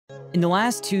In the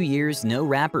last 2 years, no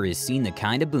rapper has seen the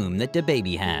kind of boom that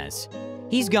DaBaby has.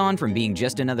 He's gone from being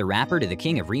just another rapper to the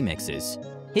king of remixes.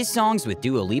 His songs with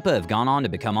Dua Lipa have gone on to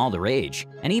become all the rage,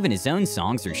 and even his own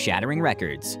songs are shattering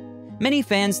records. Many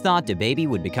fans thought DaBaby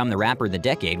would become the rapper of the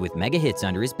decade with mega hits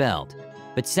under his belt.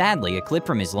 But sadly, a clip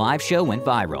from his live show went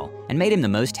viral and made him the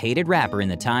most hated rapper in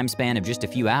the time span of just a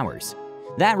few hours.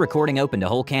 That recording opened a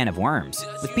whole can of worms,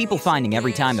 with people finding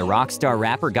every time the rockstar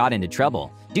rapper got into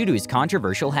trouble due to his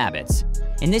controversial habits.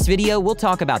 In this video, we'll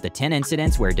talk about the 10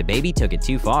 incidents where DaBaby took it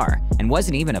too far and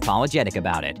wasn't even apologetic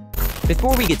about it.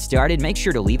 Before we get started, make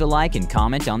sure to leave a like and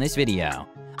comment on this video.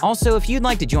 Also, if you'd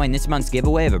like to join this month's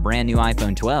giveaway of a brand new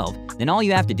iPhone 12, then all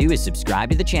you have to do is subscribe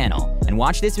to the channel and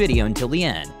watch this video until the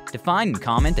end to find and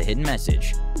comment the hidden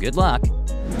message. Good luck!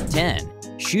 10.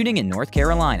 Shooting in North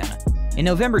Carolina. In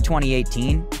November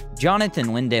 2018, Jonathan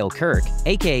Lindale Kirk,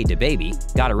 aka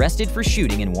DaBaby, got arrested for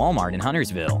shooting in Walmart in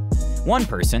Huntersville. One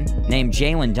person, named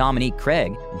Jalen Dominique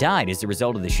Craig, died as a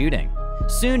result of the shooting.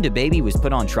 Soon, DaBaby was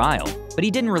put on trial, but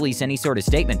he didn't release any sort of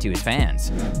statement to his fans.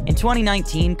 In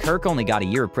 2019, Kirk only got a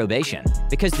year of probation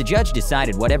because the judge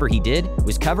decided whatever he did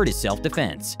was covered as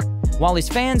self-defense. While his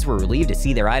fans were relieved to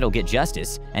see their idol get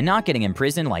justice and not getting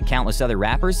imprisoned like countless other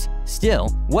rappers, still,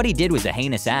 what he did was a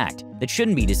heinous act that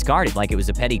shouldn't be discarded like it was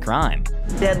a petty crime.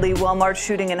 Deadly Walmart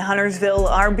shooting in Huntersville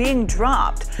are being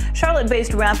dropped.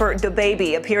 Charlotte-based rapper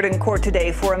DaBaby appeared in court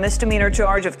today for a misdemeanor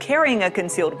charge of carrying a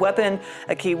concealed weapon.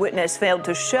 A key witness failed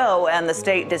to show, and the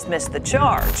state dismissed the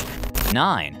charge.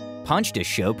 9. Punched a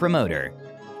show promoter.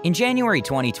 In January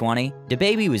 2020,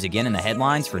 DaBaby was again in the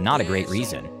headlines for not a great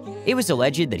reason. It was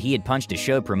alleged that he had punched a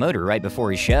show promoter right before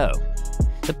his show.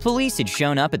 The police had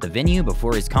shown up at the venue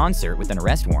before his concert with an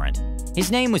arrest warrant.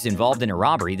 His name was involved in a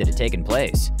robbery that had taken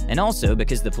place, and also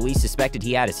because the police suspected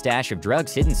he had a stash of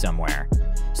drugs hidden somewhere.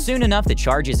 Soon enough, the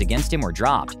charges against him were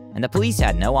dropped, and the police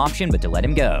had no option but to let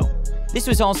him go. This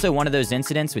was also one of those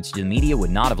incidents which the media would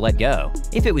not have let go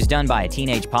if it was done by a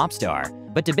teenage pop star,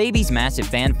 but DaBaby's massive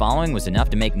fan following was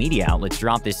enough to make media outlets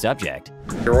drop this subject.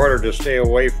 You're ordered to stay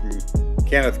away from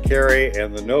Kenneth Carey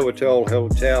and the Novotel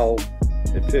Hotel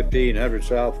at 1500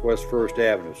 Southwest 1st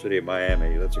Avenue, City of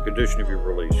Miami. That's a condition of your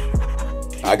release.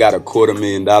 I got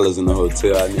 $250,000 in the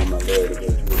hotel. I need my lawyer to go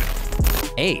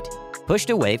to. 8. Pushed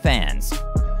away fans.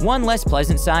 One less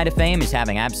pleasant side of fame is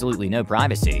having absolutely no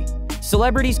privacy.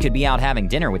 Celebrities could be out having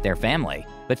dinner with their family,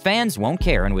 but fans won't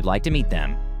care and would like to meet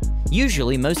them.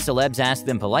 Usually, most celebs ask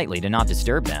them politely to not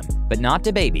disturb them, but not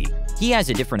DaBaby. He has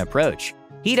a different approach.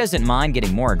 He doesn't mind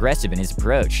getting more aggressive in his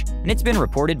approach, and it's been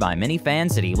reported by many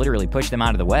fans that he literally pushed them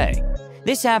out of the way.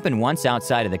 This happened once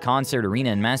outside of the concert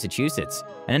arena in Massachusetts,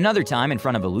 and another time in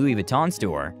front of a Louis Vuitton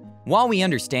store. While we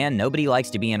understand nobody likes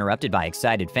to be interrupted by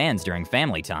excited fans during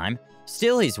family time,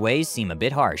 still his ways seem a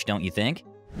bit harsh, don't you think?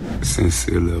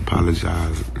 Sincerely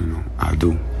apologize, I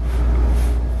do.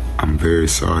 I'm very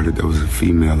sorry that there was a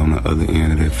female on the other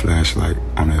end of that flashlight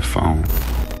on that phone.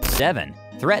 7.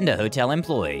 Threatened a hotel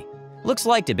employee. Looks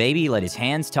like DaBaby let his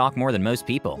hands talk more than most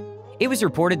people. It was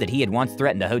reported that he had once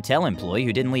threatened a hotel employee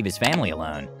who didn't leave his family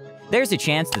alone. There's a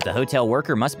chance that the hotel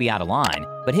worker must be out of line,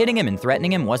 but hitting him and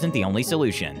threatening him wasn't the only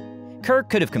solution.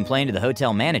 Kirk could have complained to the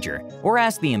hotel manager or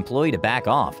asked the employee to back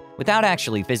off without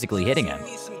actually physically hitting him.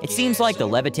 It seems like the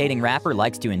levitating rapper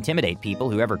likes to intimidate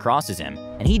people whoever crosses him,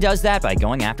 and he does that by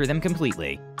going after them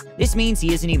completely. This means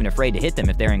he isn't even afraid to hit them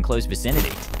if they're in close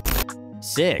vicinity.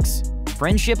 6.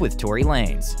 Friendship with Tory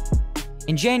Lanez.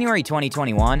 In January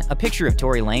 2021, a picture of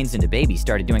Tory Lanez and DaBaby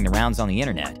started doing the rounds on the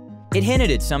internet. It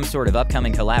hinted at some sort of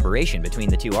upcoming collaboration between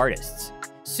the two artists.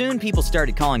 Soon, people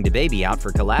started calling DaBaby out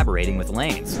for collaborating with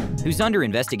Lanez, who's under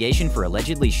investigation for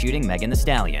allegedly shooting Megan Thee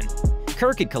Stallion.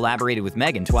 Kirk had collaborated with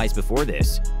Megan twice before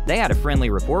this. They had a friendly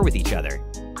rapport with each other.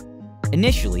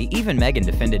 Initially, even Megan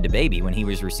defended DaBaby when he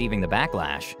was receiving the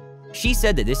backlash. She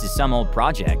said that this is some old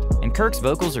project, and Kirk's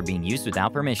vocals are being used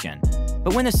without permission.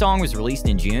 But when the song was released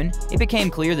in June, it became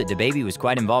clear that DaBaby was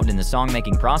quite involved in the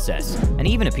song-making process, and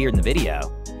even appeared in the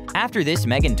video. After this,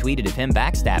 Megan tweeted of him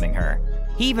backstabbing her.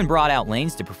 He even brought out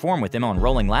Lanez to perform with him on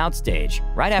Rolling Loud stage,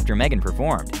 right after Megan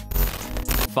performed.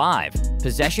 5.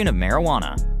 Possession of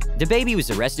marijuana. DaBaby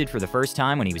was arrested for the first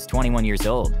time when he was 21 years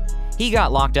old. He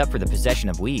got locked up for the possession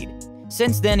of weed.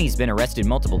 Since then, he's been arrested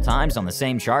multiple times on the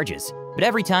same charges, but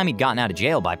every time he'd gotten out of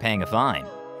jail by paying a fine.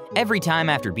 Every time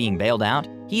after being bailed out,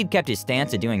 he had kept his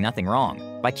stance of doing nothing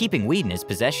wrong by keeping weed in his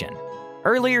possession.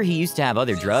 Earlier, he used to have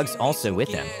other drugs also with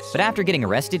him, but after getting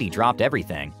arrested, he dropped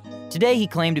everything. Today, he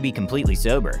claimed to be completely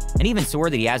sober and even swore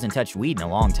that he hasn't touched weed in a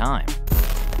long time.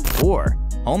 4.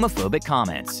 Homophobic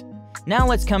comments. Now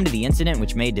let's come to the incident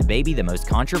which made DaBaby the most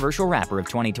controversial rapper of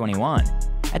 2021.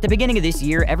 At the beginning of this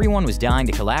year, everyone was dying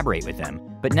to collaborate with him,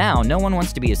 but now no one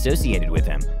wants to be associated with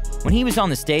him. When he was on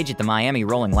the stage at the Miami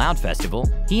Rolling Loud Festival,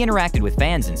 he interacted with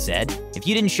fans and said, "If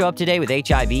you didn't show up today with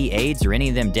HIV, AIDS, or any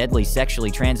of them deadly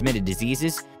sexually transmitted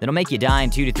diseases that'll make you die in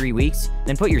 2 to 3 weeks,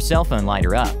 then put your cell phone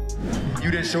lighter up." You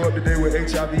didn't show up today with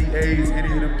HIV, AIDS,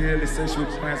 any of them deadly sexually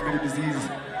transmitted diseases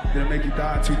that'll make you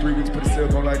die in 2 to 3 weeks, put a cell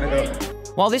phone lighter up.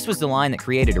 While this was the line that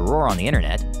created a roar on the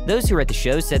internet, those who were at the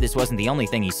show said this wasn't the only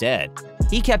thing he said.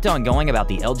 He kept on going about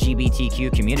the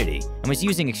LGBTQ community and was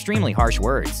using extremely harsh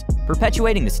words,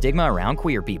 perpetuating the stigma around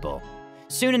queer people.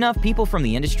 Soon enough, people from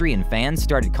the industry and fans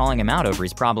started calling him out over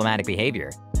his problematic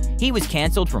behavior. He was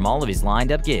canceled from all of his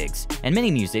lined-up gigs, and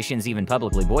many musicians even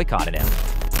publicly boycotted him.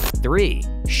 3.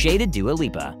 Shaded Dua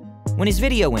Lipa. When his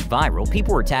video went viral,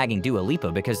 people were tagging Dua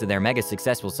Lipa because of their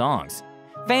mega-successful songs.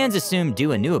 Fans assumed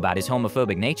Dua knew about his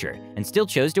homophobic nature and still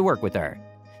chose to work with her.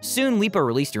 Soon, Lipa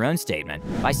released her own statement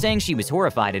by saying she was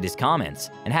horrified at his comments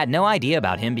and had no idea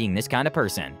about him being this kind of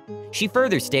person. She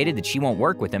further stated that she won't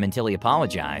work with him until he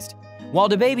apologized. While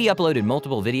DaBaby uploaded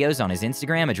multiple videos on his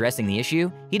Instagram addressing the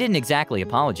issue, he didn't exactly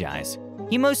apologize.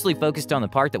 He mostly focused on the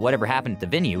part that whatever happened at the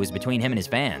venue was between him and his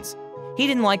fans. He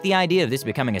didn't like the idea of this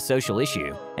becoming a social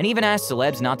issue, and even asked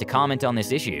celebs not to comment on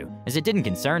this issue, as it didn't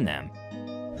concern them.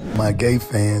 My gay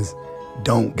fans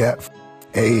don't got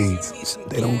AIDS.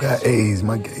 They don't got AIDS.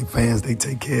 My gay fans, they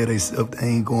take care of themselves. They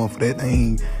ain't going for that.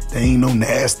 They ain't no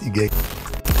nasty gay.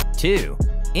 2.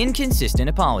 Inconsistent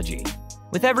apology.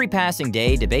 With every passing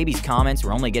day, DaBaby's comments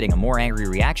were only getting a more angry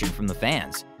reaction from the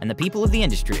fans and the people of the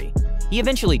industry. He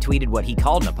eventually tweeted what he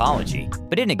called an apology,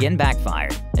 but it again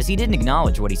backfired, as he didn't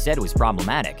acknowledge what he said was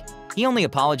problematic. He only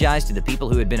apologized to the people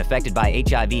who had been affected by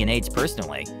HIV and AIDS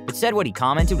personally, but said what he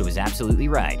commented was absolutely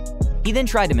right. He then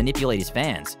tried to manipulate his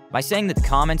fans by saying that the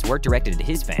comments weren't directed at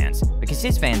his fans because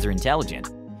his fans are intelligent.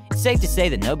 It's safe to say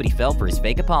that nobody fell for his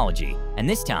fake apology, and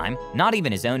this time, not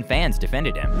even his own fans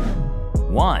defended him.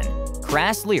 1.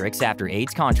 Crass lyrics after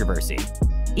AIDS controversy.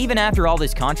 Even after all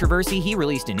this controversy, he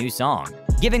released a new song,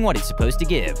 giving what it's supposed to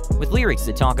give, with lyrics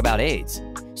that talk about AIDS.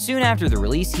 Soon after the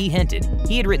release, he hinted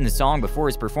he had written the song before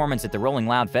his performance at the Rolling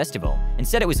Loud Festival and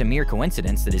said it was a mere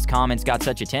coincidence that his comments got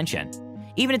such attention.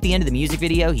 Even at the end of the music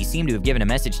video, he seemed to have given a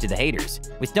message to the haters,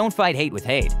 with "Don't fight hate with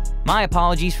hate. My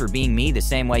apologies for being me the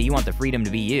same way you want the freedom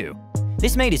to be you."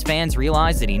 This made his fans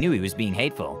realize that he knew he was being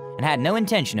hateful and had no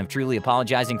intention of truly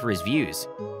apologizing for his views.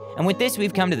 And with this,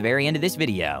 we've come to the very end of this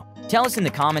video. Tell us in the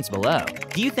comments below,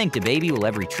 do you think DaBaby will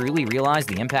ever truly realize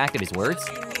the impact of his words?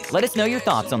 Let us know your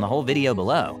thoughts on the whole video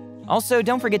below. Also,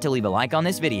 don't forget to leave a like on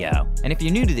this video, and if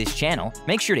you're new to this channel,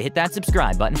 make sure to hit that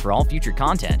subscribe button for all future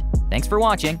content. Thanks for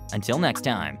watching, until next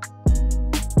time.